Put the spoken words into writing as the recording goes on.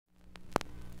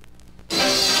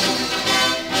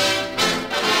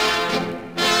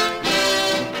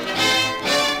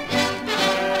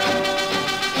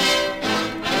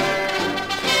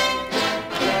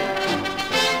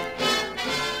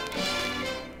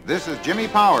This is Jimmy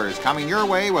Powers coming your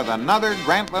way with another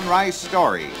Grantland Rice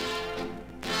story.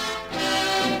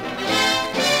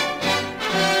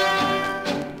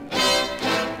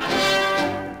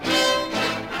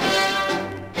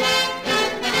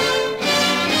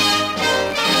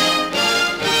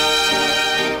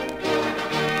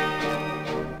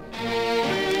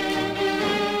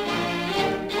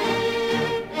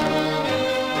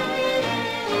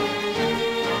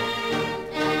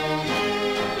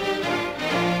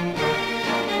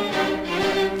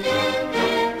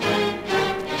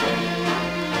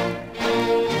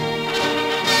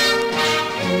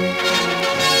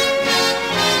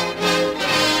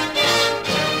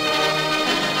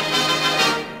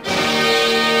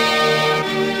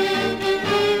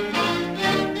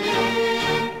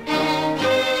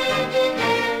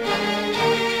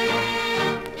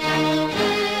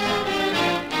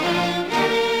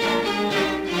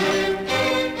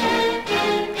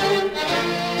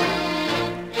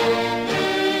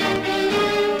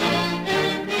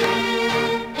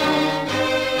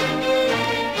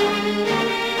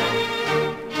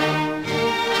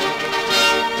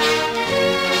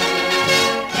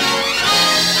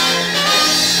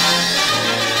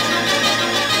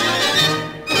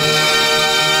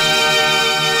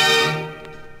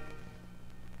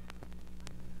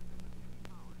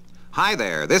 Hi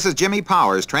there, this is Jimmy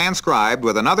Powers transcribed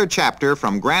with another chapter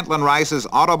from Grantland Rice's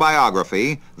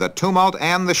autobiography, The Tumult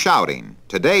and the Shouting.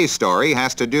 Today's story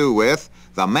has to do with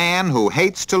the man who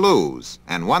hates to lose,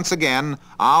 and once again,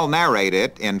 I'll narrate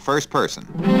it in first person.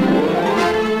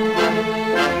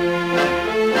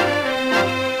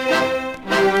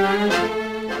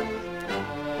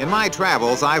 In my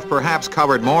travels, I've perhaps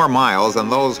covered more miles than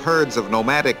those herds of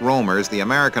nomadic roamers, the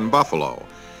American buffalo.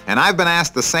 And I've been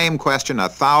asked the same question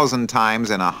 1,000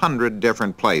 times in 100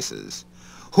 different places.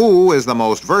 Who is the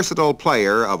most versatile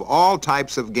player of all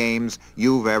types of games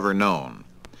you've ever known?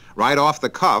 Right off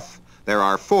the cuff, there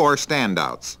are 4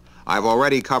 standouts. I've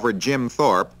already covered Jim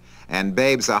Thorpe and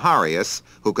Babe Zaharias,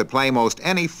 who could play most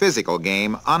any physical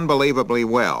game unbelievably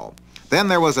well. Then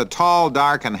there was a tall,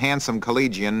 dark, and handsome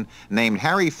collegian named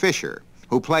Harry Fisher,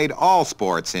 who played all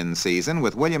sports in season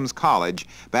with Williams College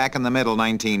back in the middle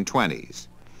 1920s.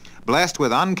 Blessed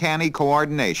with uncanny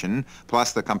coordination,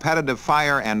 plus the competitive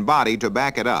fire and body to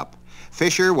back it up,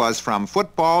 Fisher was from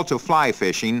football to fly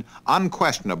fishing,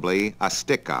 unquestionably a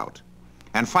stick-out.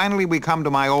 And finally we come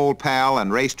to my old pal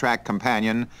and racetrack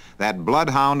companion, that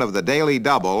bloodhound of the Daily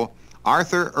Double,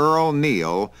 Arthur Earl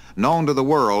Neal, known to the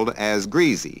world as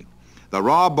Greasy. The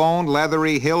raw-boned,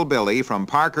 leathery hillbilly from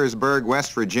Parkersburg,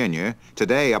 West Virginia,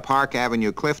 today a Park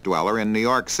Avenue cliff dweller in New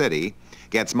York City,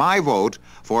 gets my vote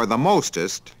for the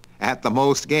mostest at the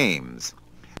most games.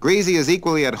 Greasy is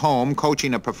equally at home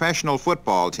coaching a professional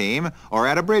football team or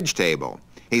at a bridge table.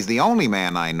 He's the only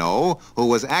man I know who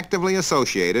was actively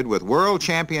associated with World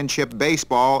Championship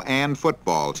baseball and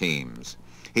football teams.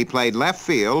 He played left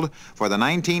field for the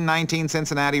 1919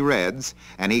 Cincinnati Reds,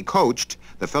 and he coached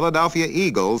the Philadelphia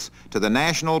Eagles to the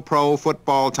National Pro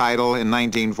Football title in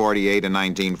 1948 and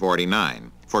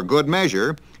 1949. For good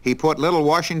measure, he put little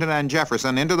Washington and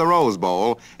Jefferson into the Rose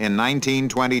Bowl in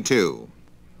 1922.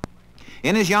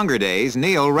 In his younger days,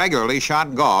 Neal regularly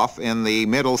shot golf in the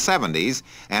middle 70s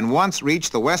and once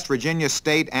reached the West Virginia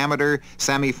State Amateur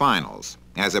semifinals.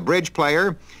 As a bridge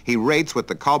player, he rates with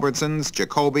the Culbertsons,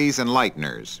 Jacobys, and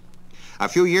Leitners. A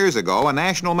few years ago, a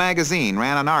national magazine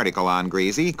ran an article on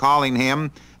Greasy calling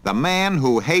him the man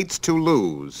who hates to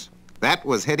lose. That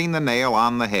was hitting the nail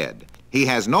on the head. He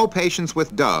has no patience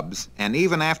with dubs, and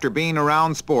even after being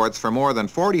around sports for more than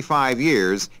 45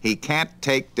 years, he can't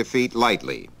take defeat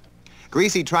lightly.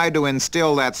 Greasy tried to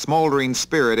instill that smoldering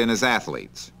spirit in his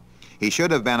athletes. He should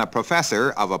have been a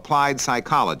professor of applied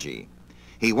psychology.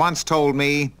 He once told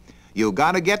me, "You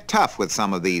gotta get tough with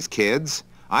some of these kids.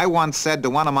 I once said to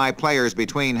one of my players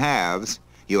between halves,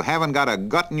 you haven't got a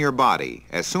gut in your body.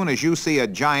 As soon as you see a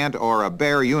giant or a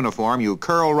bear uniform, you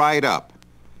curl right up."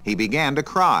 He began to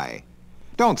cry.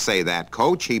 "Don't say that,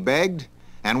 Coach," he begged.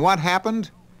 And what happened?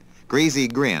 Greasy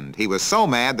grinned. He was so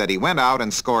mad that he went out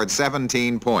and scored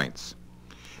 17 points.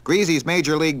 Greasy's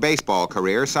Major League Baseball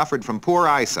career suffered from poor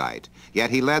eyesight,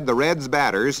 yet he led the Reds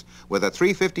batters with a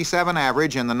 .357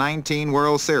 average in the 19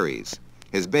 World Series.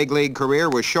 His big league career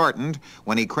was shortened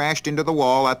when he crashed into the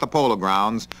wall at the Polo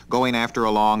Grounds going after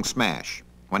a long smash.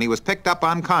 When he was picked up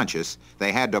unconscious,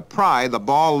 they had to pry the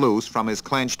ball loose from his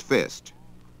clenched fist.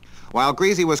 While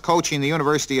Greasy was coaching the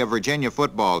University of Virginia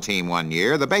football team one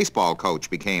year, the baseball coach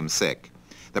became sick.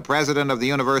 The president of the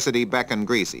university beckoned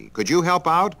Greasy. "Could you help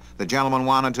out?" the gentleman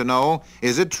wanted to know.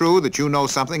 "Is it true that you know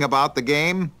something about the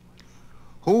game?"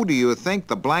 Who do you think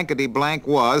the blankety-blank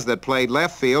was that played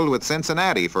left field with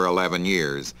Cincinnati for 11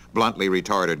 years? Bluntly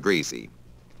retorted Greasy.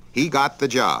 He got the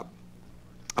job.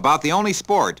 About the only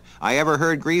sport I ever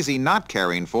heard Greasy not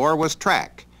caring for was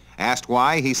track. Asked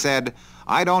why, he said,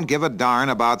 "I don't give a darn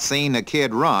about seeing a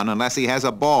kid run unless he has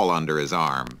a ball under his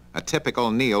arm." A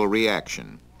typical Neil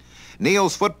reaction.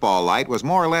 Neil's football light was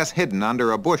more or less hidden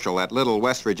under a bushel at little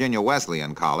West Virginia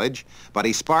Wesleyan College, but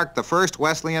he sparked the first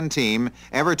Wesleyan team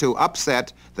ever to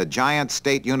upset the giant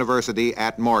state university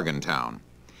at Morgantown.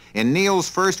 In Neil's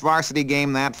first varsity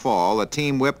game that fall, the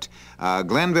team whipped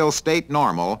Glenville State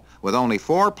Normal with only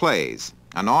 4 plays: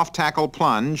 an off-tackle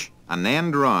plunge, an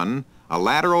end run, a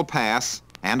lateral pass,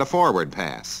 and a forward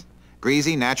pass.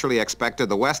 Greasy naturally expected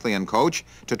the Wesleyan coach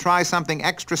to try something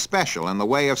extra special in the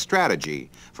way of strategy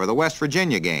for the West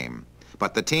Virginia game,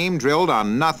 but the team drilled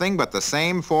on nothing but the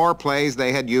same 4 plays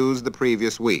they had used the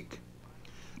previous week.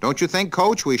 "Don't you think,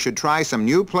 Coach, we should try some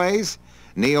new plays?"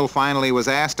 Neil finally was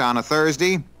asked on a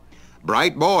Thursday.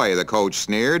 "Bright boy," the coach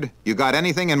sneered. "You got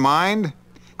anything in mind?"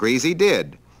 Greasy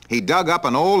did. He dug up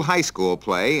an old high school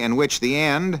play in which the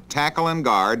end, tackle, and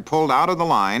guard pulled out of the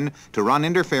line to run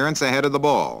interference ahead of the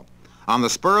ball. On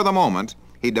the spur of the moment,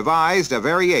 he devised a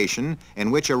variation in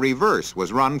which a reverse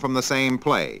was run from the same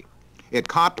play. It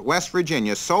caught West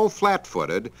Virginia so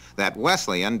flat-footed that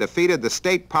Wesleyan defeated the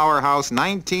state powerhouse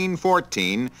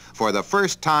 1914 for the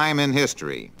first time in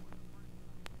history.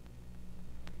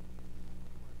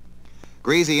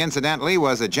 Greasy, incidentally,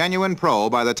 was a genuine pro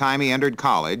by the time he entered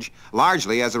college,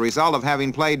 largely as a result of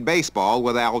having played baseball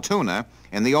with Altoona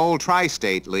in the old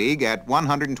Tri-State League at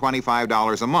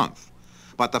 $125 a month.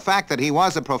 But the fact that he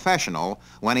was a professional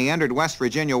when he entered West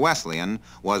Virginia Wesleyan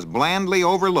was blandly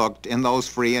overlooked in those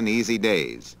free and easy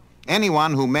days.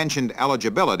 Anyone who mentioned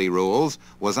eligibility rules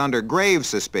was under grave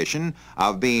suspicion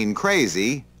of being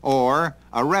crazy or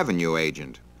a revenue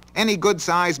agent. Any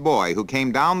good-sized boy who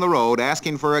came down the road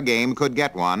asking for a game could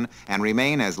get one and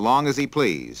remain as long as he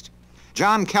pleased.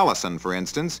 John Kellison, for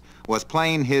instance, was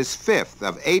playing his 5th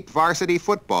of 8 varsity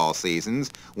football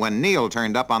seasons when Neil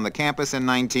turned up on the campus in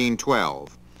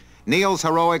 1912. Neil's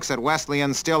heroics at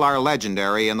Wesleyan still are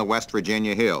legendary in the West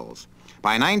Virginia hills.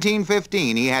 By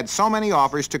 1915, he had so many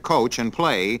offers to coach and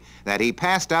play that he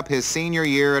passed up his senior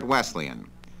year at Wesleyan.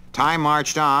 Time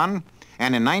marched on,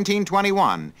 and in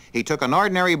 1921, he took an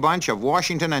ordinary bunch of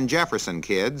Washington and Jefferson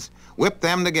kids, whipped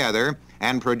them together,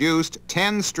 and produced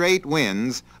 10 straight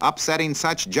wins, upsetting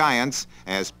such giants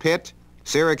as Pitt,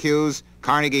 Syracuse,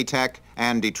 Carnegie Tech,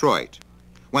 and Detroit.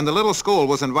 When the little school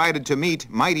was invited to meet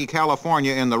mighty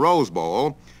California in the Rose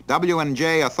Bowl,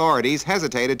 W&J authorities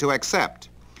hesitated to accept.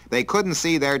 They couldn't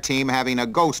see their team having a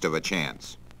ghost of a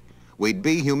chance. "We'd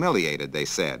be humiliated," they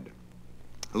said.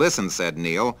 "Listen," said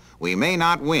Neil, "we may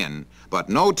not win, but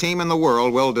no team in the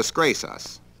world will disgrace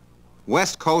us."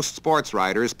 West Coast sports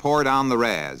writers poured on the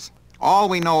razz. "All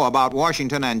we know about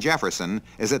Washington and Jefferson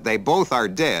is that they both are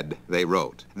dead," they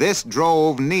wrote. This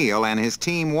drove Neil and his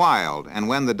team wild, and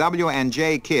when the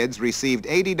W&J kids received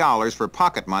 $80 for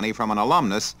pocket money from an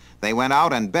alumnus, they went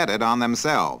out and betted on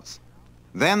themselves.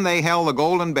 Then they held the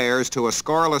Golden Bears to a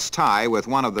scoreless tie with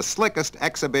one of the slickest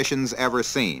exhibitions ever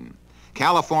seen.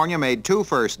 California made 2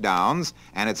 first downs,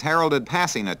 and its heralded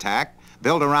passing attack,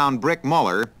 built around Brick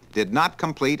Muller, did not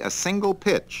complete a single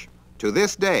pitch. To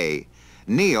this day,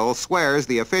 Neil swears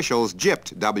the officials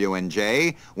gypped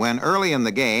W&J when early in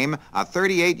the game a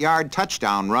 38-yard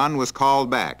touchdown run was called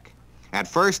back. At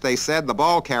first they said the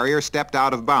ball carrier stepped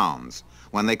out of bounds.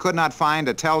 When they could not find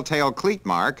a telltale cleat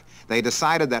mark, they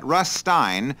decided that Russ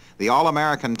Stein, the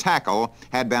All-American tackle,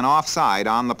 had been offside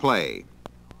on the play.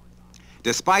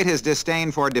 Despite his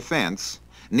disdain for defense,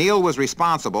 Neil was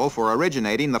responsible for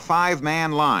originating the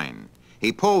 5-man line.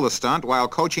 He pulled the stunt while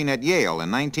coaching at Yale in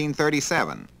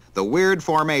 1937. The weird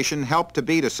formation helped to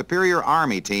beat a superior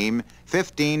Army team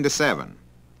 15-7.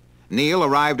 Neil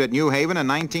arrived at New Haven in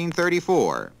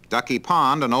 1934. Ducky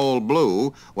Pond, an old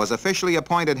Blue, was officially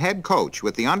appointed head coach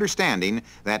with the understanding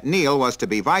that Neil was to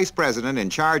be vice president in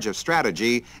charge of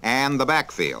strategy and the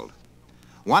backfield.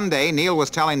 One day, Neil was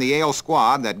telling the Yale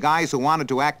squad that guys who wanted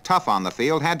to act tough on the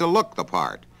field had to look the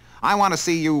part. "I want to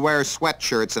see you wear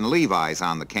sweatshirts and Levi's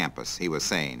on the campus," he was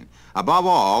saying. "Above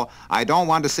all, I don't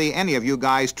want to see any of you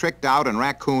guys tricked out in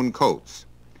raccoon coats."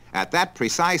 At that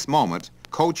precise moment,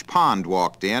 Coach Pond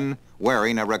walked in,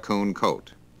 wearing a raccoon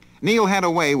coat. Neil had a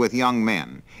way with young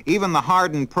men. Even the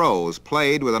hardened pros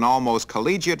played with an almost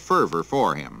collegiate fervor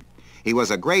for him. He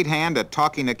was a great hand at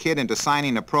talking a kid into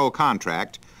signing a pro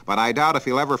contract, but I doubt if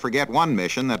he'll ever forget one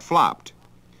mission that flopped.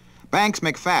 Banks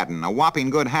McFadden, a whopping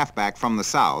good halfback from the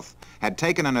South, had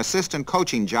taken an assistant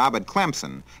coaching job at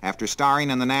Clemson after starring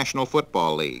in the National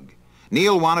Football League.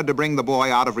 Neil wanted to bring the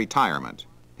boy out of retirement.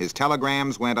 His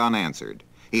telegrams went unanswered.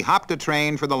 He hopped a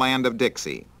train for the land of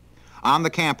Dixie. On the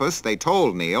campus, they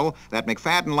told Neil that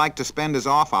McFadden liked to spend his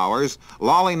off hours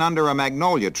lolling under a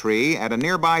magnolia tree at a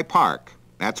nearby park.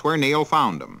 That's where Neil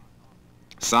found him.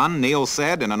 "Son," Neil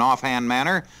said in an offhand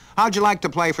manner, "how'd you like to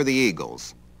play for the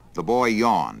Eagles?" The boy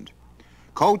yawned.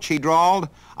 "Coach," he drawled,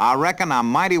 "I reckon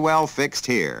I'm mighty well fixed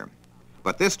here."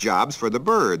 "But this job's for the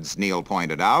birds," Neil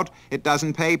pointed out. "It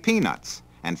doesn't pay peanuts."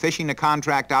 And fishing a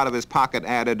contract out of his pocket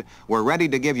added, "We're ready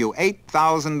to give you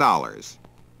 $8,000.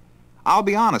 "I'll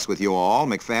be honest with you all,"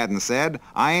 McFadden said.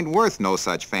 "I ain't worth no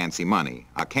such fancy money.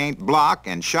 I can't block,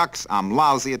 and shucks, I'm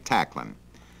lousy at tackling."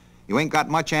 "You ain't got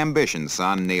much ambition,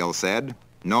 son," Neil said.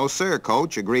 "No, sir,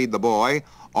 Coach," agreed the boy.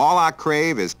 "All I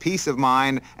crave is peace of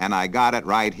mind, and I got it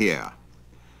right here."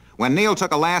 When Neil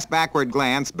took a last backward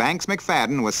glance, Banks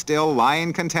McFadden was still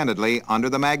lying contentedly under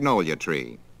the magnolia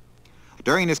tree.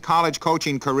 During his college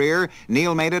coaching career,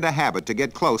 Neil made it a habit to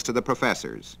get close to the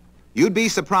professors. "You'd be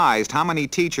surprised how many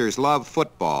teachers love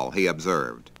football," he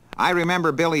observed. "I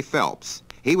remember Billy Phelps.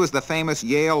 He was the famous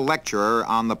Yale lecturer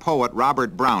on the poet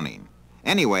Robert Browning.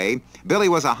 Anyway, Billy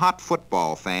was a hot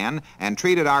football fan and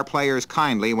treated our players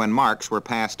kindly when marks were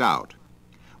passed out.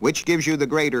 Which gives you the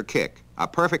greater kick, a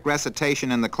perfect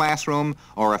recitation in the classroom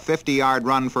or a 50-yard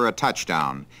run for a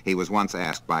touchdown?" he was once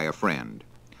asked by a friend.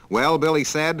 "Well," Billy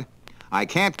said, "I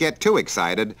can't get too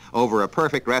excited over a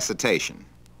perfect recitation."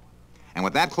 And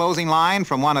with that closing line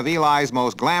from one of Eli's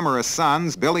most glamorous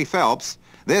sons, Billy Phelps,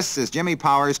 this is Jimmy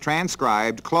Powers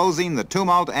transcribed, closing the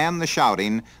tumult and the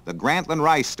shouting, the Grantland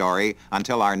Rice story,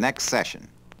 until our next session.